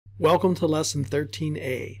Welcome to Lesson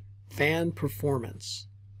 13A, Fan Performance.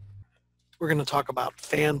 We're going to talk about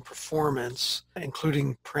fan performance,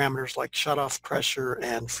 including parameters like shutoff pressure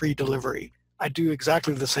and free delivery. I do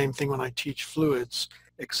exactly the same thing when I teach fluids,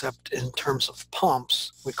 except in terms of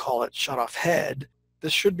pumps, we call it shutoff head.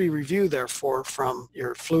 This should be reviewed, therefore, from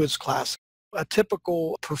your fluids class. A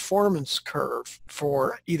typical performance curve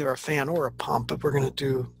for either a fan or a pump, but we're going to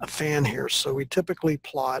do a fan here. So we typically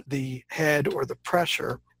plot the head or the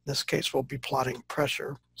pressure. In this case, we'll be plotting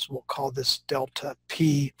pressure. So we'll call this delta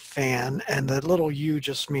P fan, and the little u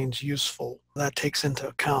just means useful. That takes into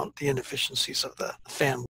account the inefficiencies of the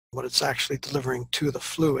fan, what it's actually delivering to the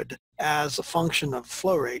fluid as a function of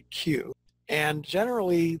flow rate Q. And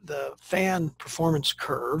generally, the fan performance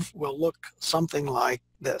curve will look something like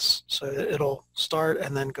this. So it'll start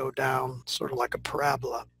and then go down, sort of like a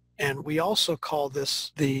parabola. And we also call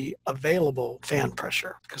this the available fan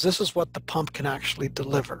pressure, because this is what the pump can actually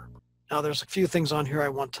deliver. Now, there's a few things on here I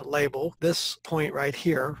want to label. This point right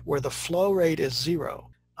here, where the flow rate is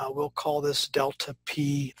 0, we'll call this delta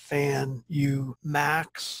P fan U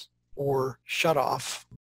max or shutoff,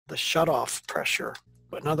 the shutoff pressure.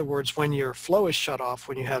 But in other words, when your flow is shut off,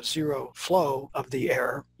 when you have 0 flow of the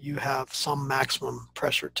air, you have some maximum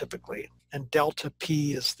pressure typically. And delta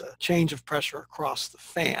P is the change of pressure across the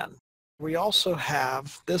fan. We also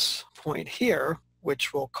have this point here,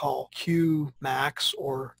 which we'll call Q max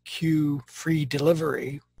or Q free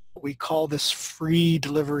delivery. We call this free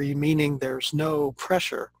delivery, meaning there's no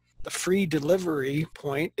pressure. The free delivery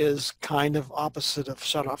point is kind of opposite of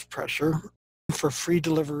shutoff pressure. For free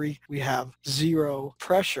delivery, we have 0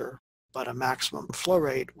 pressure, but a maximum flow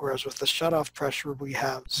rate, whereas with the shutoff pressure, we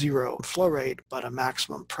have 0 flow rate, but a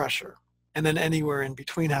maximum pressure. And then anywhere in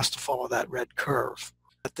between has to follow that red curve.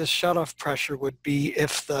 But this shutoff pressure would be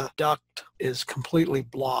if the duct is completely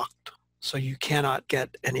blocked, so you cannot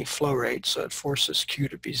get any flow rate, so it forces Q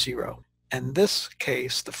to be 0. In this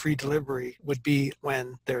case, the free delivery would be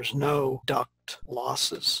when there's no duct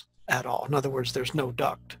losses at all. In other words, there's no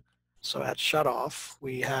duct. So at shutoff,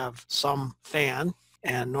 we have some fan,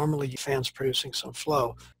 and normally the fan's producing some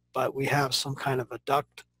flow, but we have some kind of a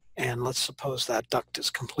duct, and let's suppose that duct is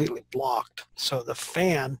completely blocked. So the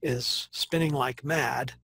fan is spinning like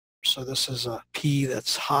mad. So this is a P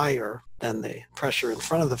that's higher than the pressure in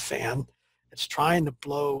front of the fan. It's trying to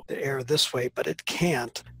blow the air this way, but it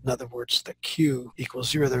can't. In other words, the Q equals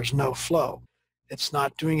 0. There's no flow. It's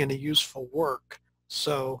not doing any useful work.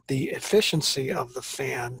 So the efficiency of the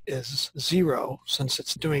fan is 0 since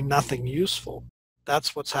it's doing nothing useful.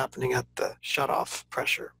 That's what's happening at the shutoff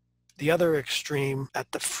pressure. The other extreme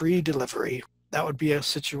at the free delivery, that would be a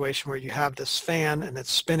situation where you have this fan and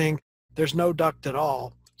it's spinning. There's no duct at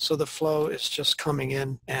all. So the flow is just coming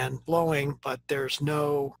in and blowing, but there's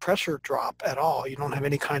no pressure drop at all. You don't have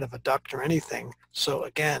any kind of a duct or anything. So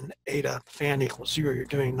again, eta fan equals 0. You're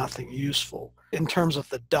doing nothing useful. In terms of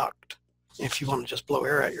the duct, if you want to just blow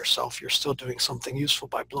air at yourself, you're still doing something useful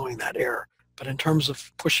by blowing that air. But in terms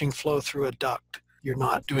of pushing flow through a duct, you're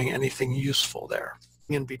not doing anything useful there.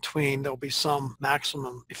 In between, there'll be some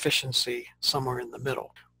maximum efficiency somewhere in the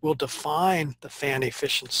middle. We'll define the fan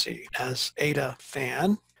efficiency as eta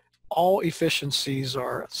fan. All efficiencies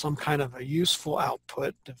are some kind of a useful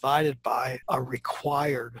output divided by a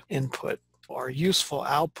required input. Our useful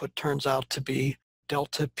output turns out to be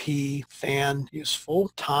delta P fan useful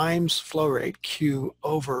times flow rate Q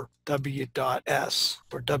over W dot S,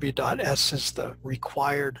 where W dot S is the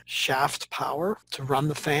required shaft power to run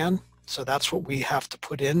the fan. So that's what we have to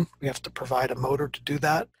put in. We have to provide a motor to do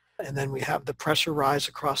that. And then we have the pressure rise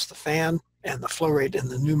across the fan and the flow rate in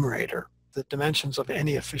the numerator. The dimensions of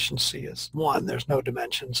any efficiency is 1. There's no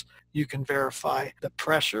dimensions. You can verify the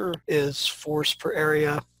pressure is force per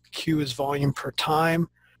area, Q is volume per time,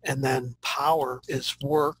 and then power is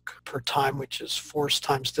work per time, which is force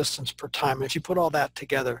times distance per time. If you put all that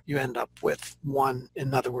together, you end up with 1,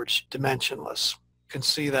 in other words, dimensionless. You can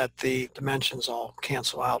see that the dimensions all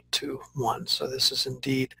cancel out to 1. So this is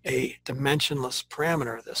indeed a dimensionless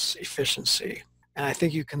parameter, this efficiency. And I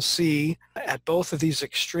think you can see at both of these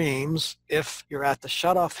extremes, if you're at the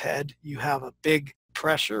shutoff head, you have a big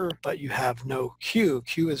pressure, but you have no Q.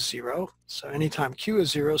 Q is 0. So anytime Q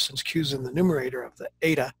is 0, since Q is in the numerator of the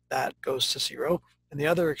eta, that goes to 0. And the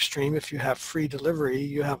other extreme, if you have free delivery,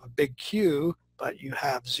 you have a big Q, but you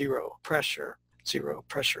have 0 pressure. 0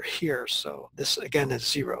 pressure here. So this again is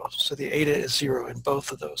 0. So the eta is 0 in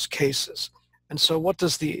both of those cases. And so what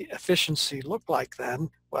does the efficiency look like then?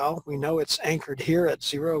 Well, we know it's anchored here at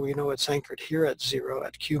 0. We know it's anchored here at 0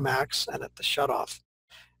 at Q max and at the shutoff.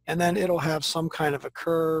 And then it'll have some kind of a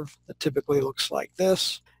curve that typically looks like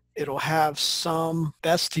this. it'll have some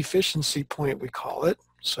best efficiency point, we call it.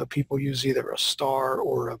 So people use either a star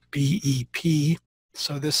or a BEP.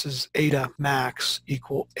 So this is eta max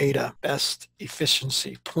equal eta best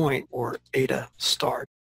efficiency point, or eta star.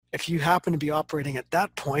 If you happen to be operating at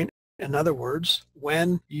that point, in other words,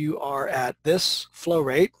 when you are at this flow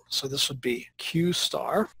rate, so this would be Q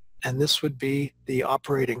star, and this would be the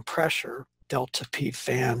operating pressure, delta P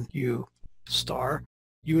fan U star,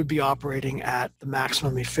 you would be operating at the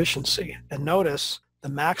maximum efficiency. And notice the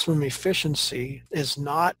maximum efficiency is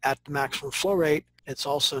not at the maximum flow rate. It's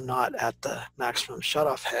also not at the maximum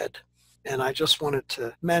shutoff head. And I just wanted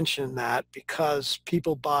to mention that because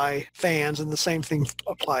people buy fans, and the same thing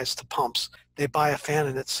applies to pumps. They buy a fan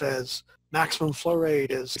and it says maximum flow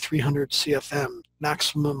rate is 300 CFM,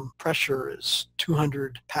 maximum pressure is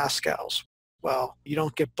 200 pascals. Well, you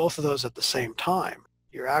don't get both of those at the same time.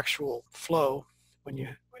 Your actual flow,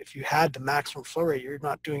 if you had the maximum flow rate, you're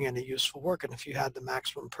not doing any useful work. And if you had the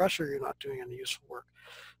maximum pressure, you're not doing any useful work.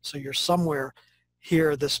 So you're somewhere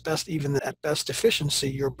here, even at best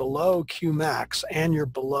efficiency, you're below Q max and you're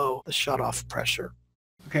below the shutoff pressure.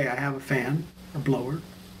 Okay, I have a fan, a blower,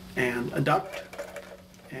 and a duct.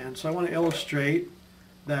 And so I want to illustrate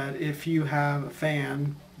that if you have a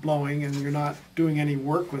fan blowing and you're not doing any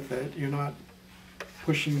work with it, you're not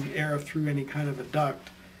pushing air through any kind of a duct,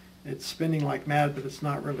 it's spinning like mad, but it's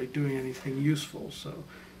not really doing anything useful. So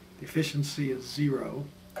the efficiency is 0.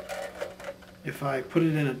 If I put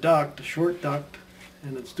it in a duct, a short duct,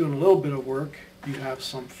 and it's doing a little bit of work, you have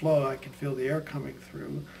some flow. I can feel the air coming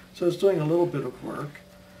through. So it's doing a little bit of work.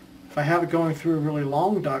 If I have it going through a really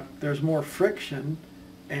long duct, there's more friction,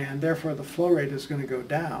 and therefore the flow rate is going to go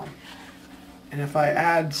down. And if I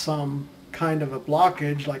add some kind of a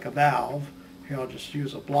blockage, like a valve, here I'll just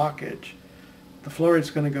use a blockage, the flow rate is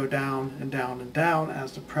going to go down and down and down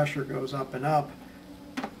as the pressure goes up and up.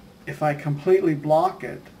 If I completely block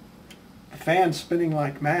it, the fan's spinning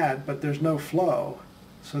like mad, but there's no flow.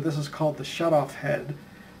 So this is called the shutoff head.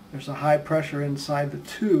 There's a high pressure inside the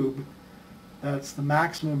tube. That's the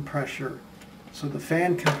maximum pressure. So the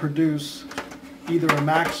fan can produce either a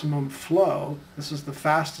maximum flow, this is the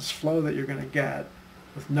fastest flow that you're going to get,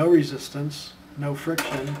 with no resistance, no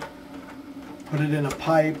friction. Put it in a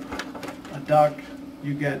pipe, a duct,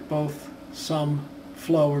 you get both some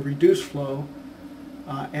flow or reduced flow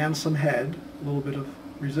and some head, a little bit of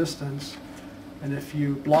resistance. And if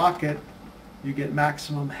you block it, you get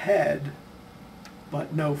maximum head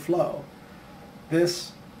but no flow.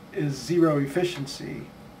 This is 0 efficiency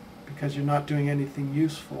because you're not doing anything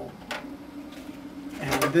useful.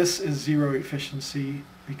 And this is 0 efficiency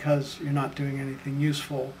because you're not doing anything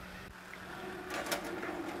useful.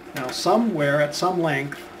 Now somewhere at some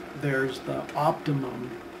length there's the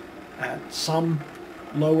optimum at some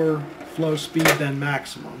lower flow speed than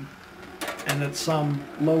maximum, and at some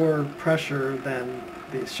lower pressure than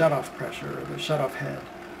the shutoff pressure or the shutoff head,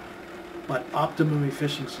 but optimum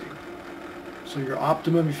efficiency. So your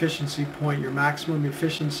optimum efficiency point, your maximum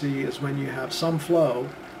efficiency, is when you have some flow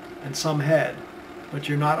and some head, but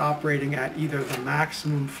you're not operating at either the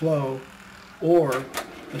maximum flow or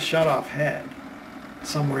the shutoff head,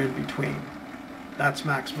 somewhere in between. That's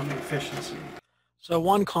maximum efficiency. So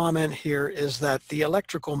one comment here is that the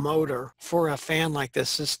electrical motor for a fan like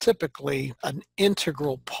this is typically an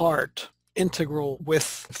integral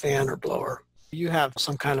with the fan or blower. You have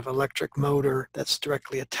some kind of electric motor that's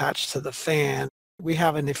directly attached to the fan. We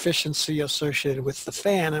have an efficiency associated with the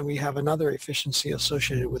fan, and we have another efficiency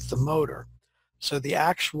associated with the motor. So the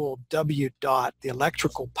actual W dot, the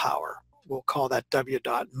electrical power, we'll call that W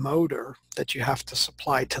dot motor that you have to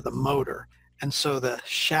supply to the motor. And so the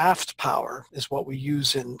shaft power is what we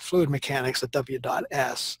use in fluid mechanics at W dot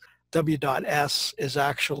S. W dot S is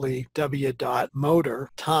actually W dot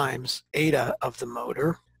motor times eta of the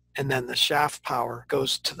motor, and then the shaft power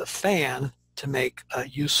goes to the fan to make a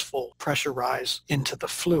useful pressure rise into the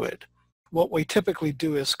fluid. What we typically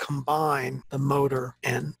do is combine the motor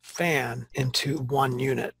and fan into one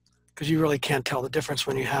unit, because you really can't tell the difference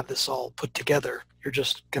when you have this all put together. You're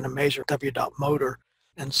just going to measure W dot motor.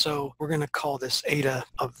 And so we're going to call this eta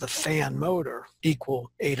of the fan motor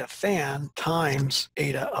equal eta fan times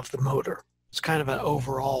eta of the motor. It's kind of an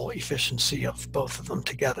overall efficiency of both of them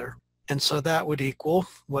together. And so that would equal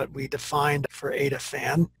what we defined for eta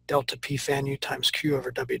fan, delta P fan U times Q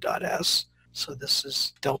over W dot S. So this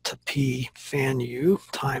is delta P fan U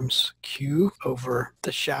times Q over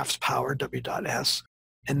the shaft power, W dot S.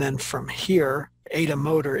 And then from here, eta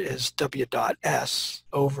motor is W dot S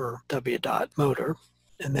over W dot motor.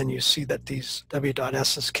 And then you see that these W dot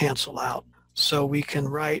S's cancel out. So we can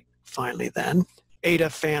write finally then eta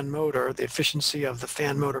fan motor, the efficiency of the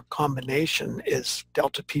fan motor combination is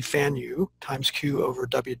delta P fan U times Q over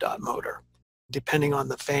W dot motor. Depending on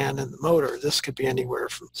the fan and the motor, this could be anywhere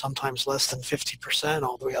from sometimes less than 50%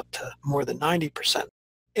 all the way up to more than 90%.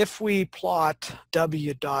 If we plot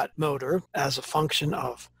W dot motor as a function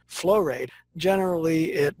of flow rate,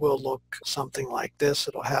 generally it will look something like this.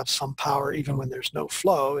 It'll have some power even when there's no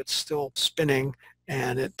flow. It's still spinning,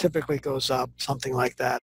 and it typically goes up something like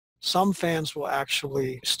that. Some fans will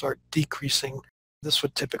actually start decreasing. This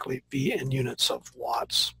would typically be in units of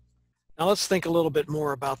watts. Now let's think a little bit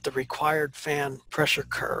more about the required fan pressure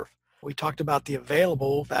curve. We talked about the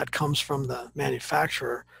available, that comes from the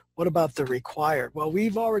manufacturer. What about the required? Well,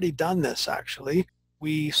 we've already done this actually.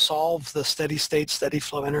 We solved the steady state, steady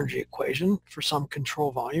flow energy equation for some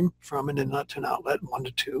control volume from an inlet to an outlet, 1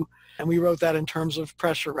 to 2, and we wrote that in terms of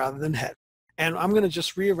pressure rather than head. And I'm going to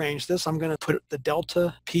just rearrange this. I'm going to put the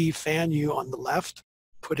delta P fan U on the left,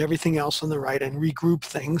 put everything else on the right, and regroup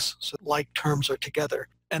things so like terms are together.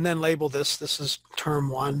 And then label this. This is term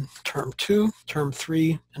 1, term 2, term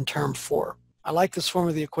 3, and term 4. I like this form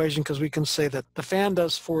of the equation because we can say that the fan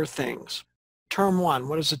does 4 things. Term 1,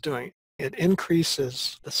 what is it doing? It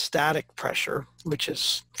increases the static pressure, which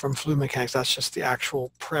is from fluid mechanics, that's just the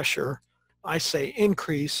actual pressure. I say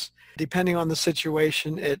increase. Depending on the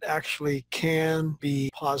situation, it actually can be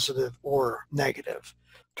positive or negative.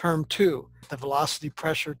 Term 2, the velocity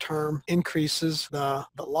pressure term increases the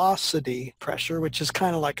velocity pressure, which is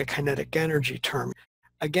kind of like a kinetic energy term.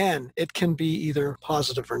 Again, it can be either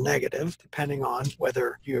positive or negative, depending on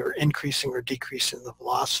whether you're increasing or decreasing the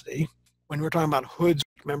velocity. When we're talking about hoods,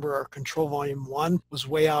 remember our control volume 1 was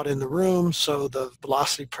way out in the room, so the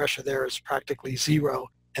velocity pressure there is practically 0.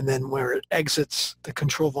 And then where it exits the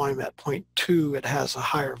control volume at point 2, it has a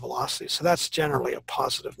higher velocity. So that's generally a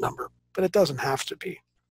positive number, but it doesn't have to be.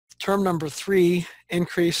 Term number 3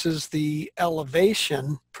 increases the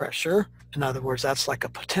elevation pressure. In other words, that's like a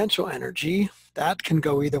potential energy. That can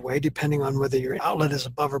go either way depending on whether your outlet is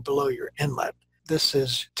above or below your inlet. This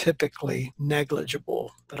is typically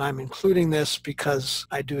negligible, but I'm including this because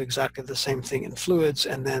I do exactly the same thing in fluids,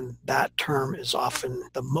 and then that term is often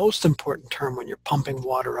the most important term when you're pumping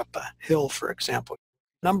water up a hill, for example.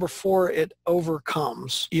 Number 4, it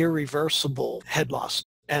overcomes irreversible head loss.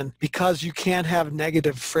 And because you can't have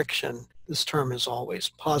negative friction, this term is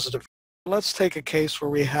always positive. Let's take a case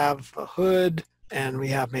where we have a hood and we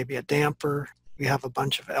have maybe a damper, we have a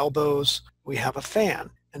bunch of elbows, we have a fan.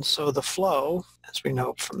 And so the flow, as we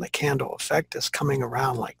know from the candle effect, is coming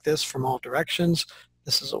around like this from all directions.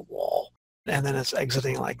 This is a wall. And then it's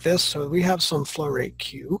exiting like this. So we have some flow rate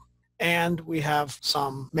Q, and we have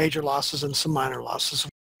some major losses and some minor losses.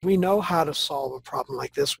 We know how to solve a problem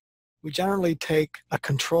like this. We generally take a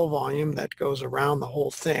control volume that goes around the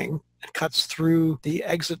whole thing and cuts through the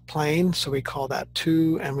exit plane, so we call that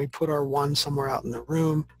 2, and we put our 1 somewhere out in the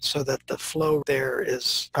room so that the flow there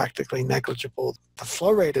is practically negligible. The flow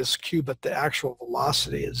rate is Q, but the actual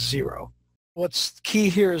velocity is 0. What's key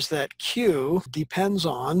here is that Q depends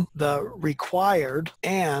on the required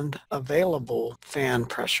and available fan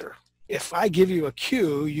pressure. If I give you a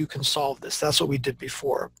Q, you can solve this. That's what we did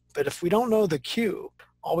before. But if we don't know the Q,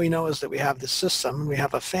 all we know is that we have the system, we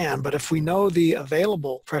have a fan, but if we know the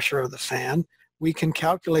available pressure of the fan, we can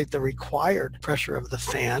calculate the required pressure of the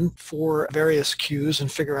fan for various Qs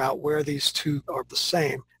and figure out where these two are the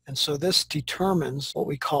same. And so this determines what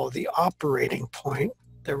we call the operating point.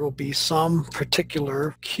 There will be some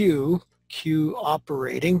particular Q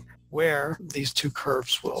operating where these two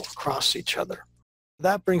curves will cross each other.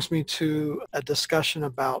 That brings me to a discussion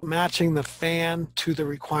about matching the fan to the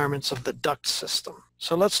requirements of the duct system.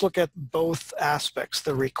 So let's look at both aspects.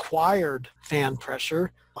 The required fan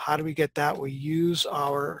pressure, how do we get that? We use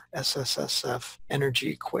our SSSF energy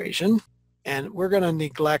equation, and we're going to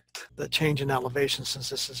neglect the change in elevation since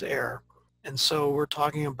this is air. And so we're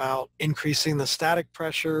talking about increasing the static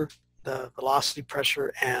pressure, the velocity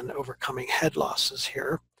pressure, and overcoming head losses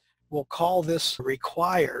here. We'll call this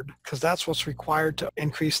required because that's what's required to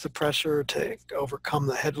increase the pressure, to overcome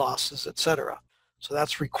the head losses, etc. So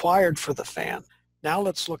that's required for the fan. Now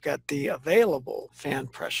let's look at the available fan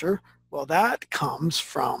pressure. Well, that comes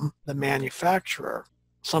from the manufacturer.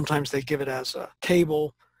 Sometimes they give it as a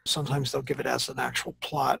table. Sometimes they'll give it as an actual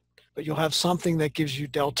plot. But you'll have something that gives you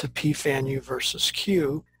delta P fan U versus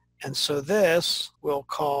Q. And so this we'll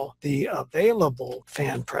call the available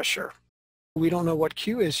fan pressure. We don't know what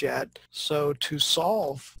Q is yet, so to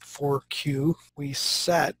solve for Q, we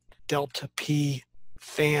set delta P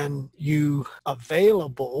fan U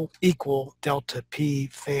available equal delta P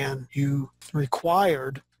fan U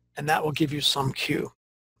required, and that will give you some Q.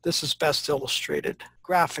 This is best illustrated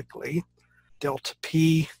graphically. Delta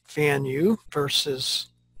P fan U versus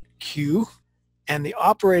Q. And the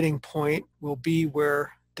operating point will be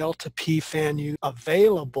where delta P fan U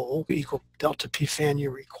available equal delta P fan U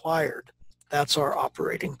required. That's our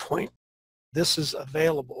operating point. This is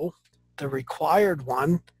available. The required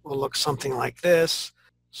one will look something like this.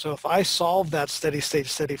 So if I solve that steady state,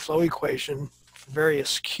 steady flow equation for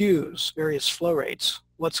various Qs, various flow rates,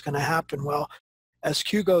 what's going to happen? Well, as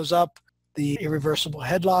Q goes up, the irreversible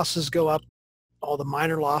head losses go up. All the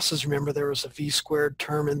minor losses, remember there was a V squared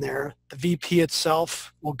term in there. The VP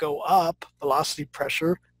itself will go up, velocity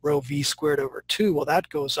pressure, rho V squared over 2. Well, that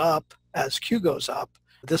goes up as Q goes up.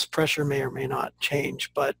 This pressure may or may not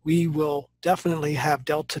change, but we will definitely have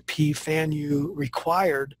delta P fan U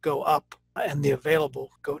required go up and the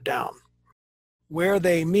available go down. Where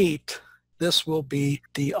they meet, this will be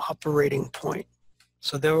the operating point.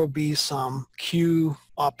 So there will be some Q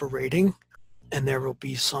operating, and there will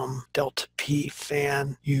be some delta P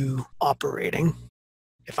fan U operating.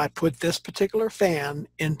 If I put this particular fan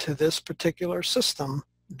into this particular system,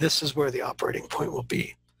 this is where the operating point will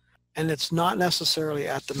be. And it's not necessarily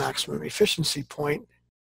at the maximum efficiency point.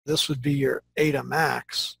 This would be your eta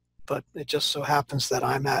max, but it just so happens that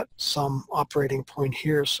I'm at some operating point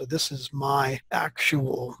here. So this is my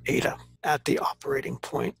actual eta at the operating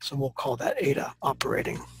point. So we'll call that eta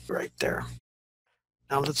operating right there.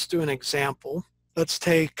 Now let's do an example. Let's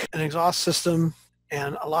take an exhaust system,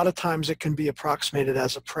 and a lot of times it can be approximated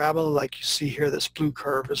as a parabola. Like you see here, this blue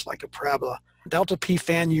curve is like a parabola. Delta P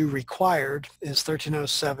fan U required is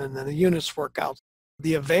 1307, and the units work out.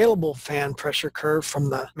 The available fan pressure curve from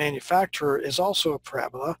the manufacturer is also a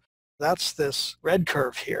parabola. That's this red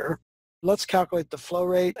curve here. Let's calculate the flow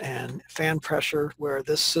rate and fan pressure where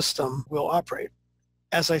this system will operate.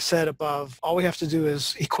 As I said above, all we have to do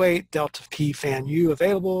is equate delta P fan U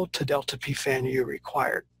available to delta P fan U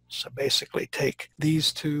required. So basically take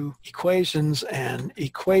these two equations and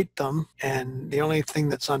equate them, and the only thing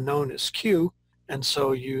that's unknown is Q. And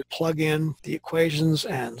so you plug in the equations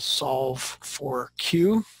and solve for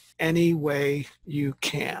Q any way you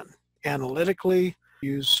can. Analytically,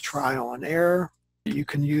 use trial and error. You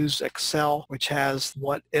can use Excel, which has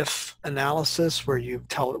what if analysis, where you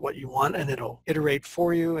tell it what you want and it'll iterate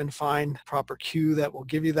for you and find proper Q that will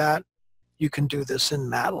give you that. You can do this in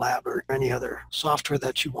MATLAB or any other software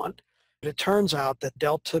that you want. It turns out that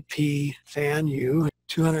delta P fan U,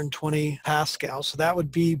 220 Pascal, so that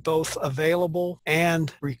would be both available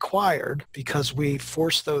and required because we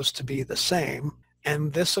force those to be the same.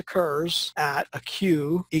 And this occurs at a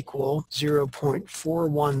Q equal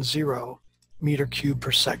 0.410 meter cube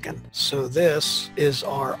per second. So this is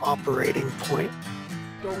our operating point.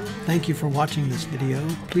 Thank you for watching this video.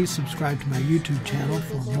 Please subscribe to my YouTube channel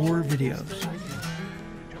for more videos.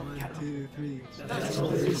 1, 2, 3.